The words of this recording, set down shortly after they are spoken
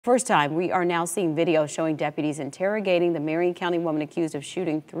First time, we are now seeing video showing deputies interrogating the Marion County woman accused of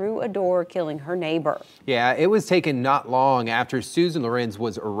shooting through a door, killing her neighbor. Yeah, it was taken not long after Susan Lorenz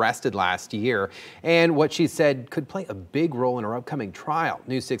was arrested last year, and what she said could play a big role in her upcoming trial.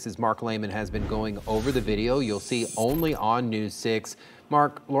 News 6's Mark Lehman has been going over the video you'll see only on News 6.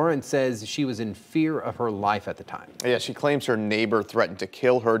 Mark, Lauren says she was in fear of her life at the time. Yeah, she claims her neighbor threatened to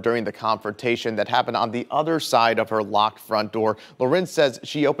kill her during the confrontation that happened on the other side of her locked front door. Lauren says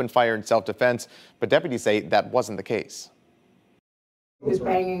she opened fire in self-defense, but deputies say that wasn't the case. It was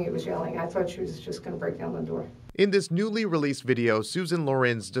banging, it was yelling. I thought she was just going to break down the door. In this newly released video, Susan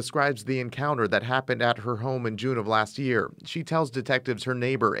Lorenz describes the encounter that happened at her home in June of last year. She tells detectives her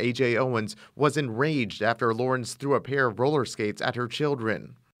neighbor, A.J. Owens, was enraged after Lorenz threw a pair of roller skates at her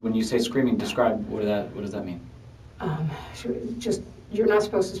children. When you say screaming, describe what does that mean? She was just, you're not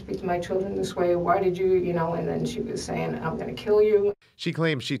supposed to speak to my children this way. Why did you, and then she was saying, I'm going to kill you. She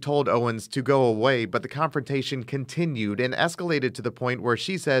claims she told Owens to go away, but the confrontation continued and escalated to the point where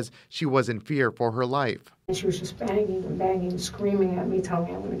she says she was in fear for her life. And she was just banging and banging, screaming at me, telling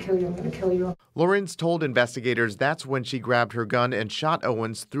me, I'm going to kill you, I'm going to kill you. Lorenz told investigators that's when she grabbed her gun and shot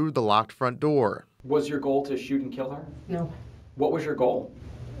Owens through the locked front door. Was your goal to shoot and kill her? No. What was your goal?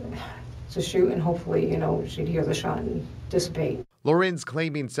 To shoot and hopefully, she'd hear the shot and dissipate. Lorenz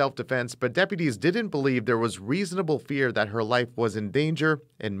claiming self-defense, but deputies didn't believe there was reasonable fear that her life was in danger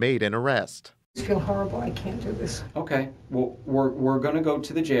and made an arrest. I feel horrible. I can't do this. Okay, well, we're going to go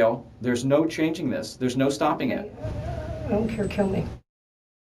to the jail. There's no changing this. There's no stopping it. I don't care. Kill me.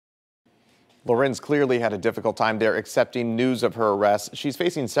 Lorenz clearly had a difficult time there accepting news of her arrest. She's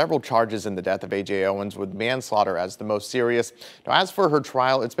facing several charges in the death of A.J. Owens, with manslaughter as the most serious. Now, as for her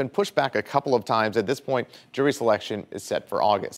trial, it's been pushed back a couple of times. At this point, jury selection is set for August.